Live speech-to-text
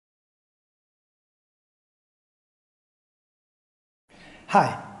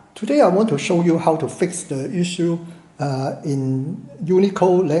Hi, today I want to show you how to fix the issue in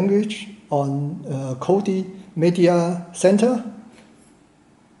Unicode language on Kodi Media Center.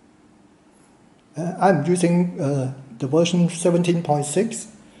 I'm using the version 17.6,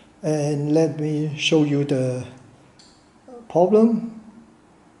 and let me show you the problem.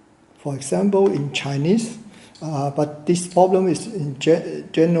 For example, in Chinese, but this problem is in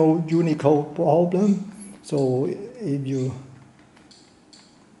general Unicode problem. So if you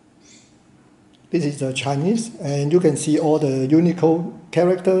This is the Chinese, and you can see all the Unicode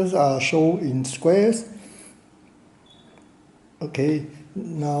characters are shown in squares. Okay,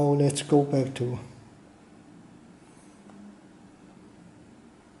 now let's go back to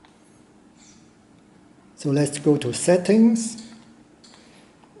let's go to settings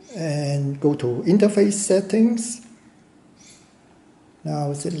and go to interface settings.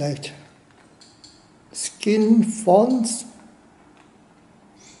 Now select skin fonts.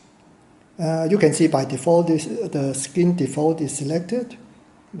 You can see by default the skin default is selected.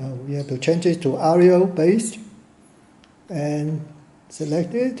 Now we have to change it to Arial based and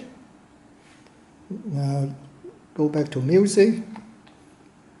select it. Now go back to music.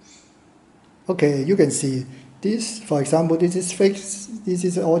 Okay, you can see this, for example, this is fixed. This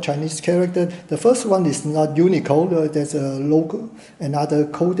is all Chinese character. The first one is not Unicode. There's a local, another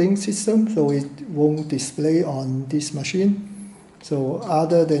coding system, so it won't display on this machine. So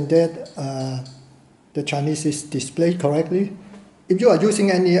other than that, the Chinese is displayed correctly. If you are using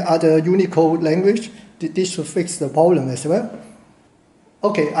any other Unicode language, this should fix the problem as well.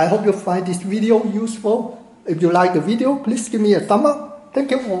 Okay, I hope you find this video useful. If you like the video, please give me a thumb up. Thank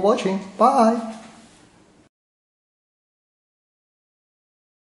you for watching. Bye.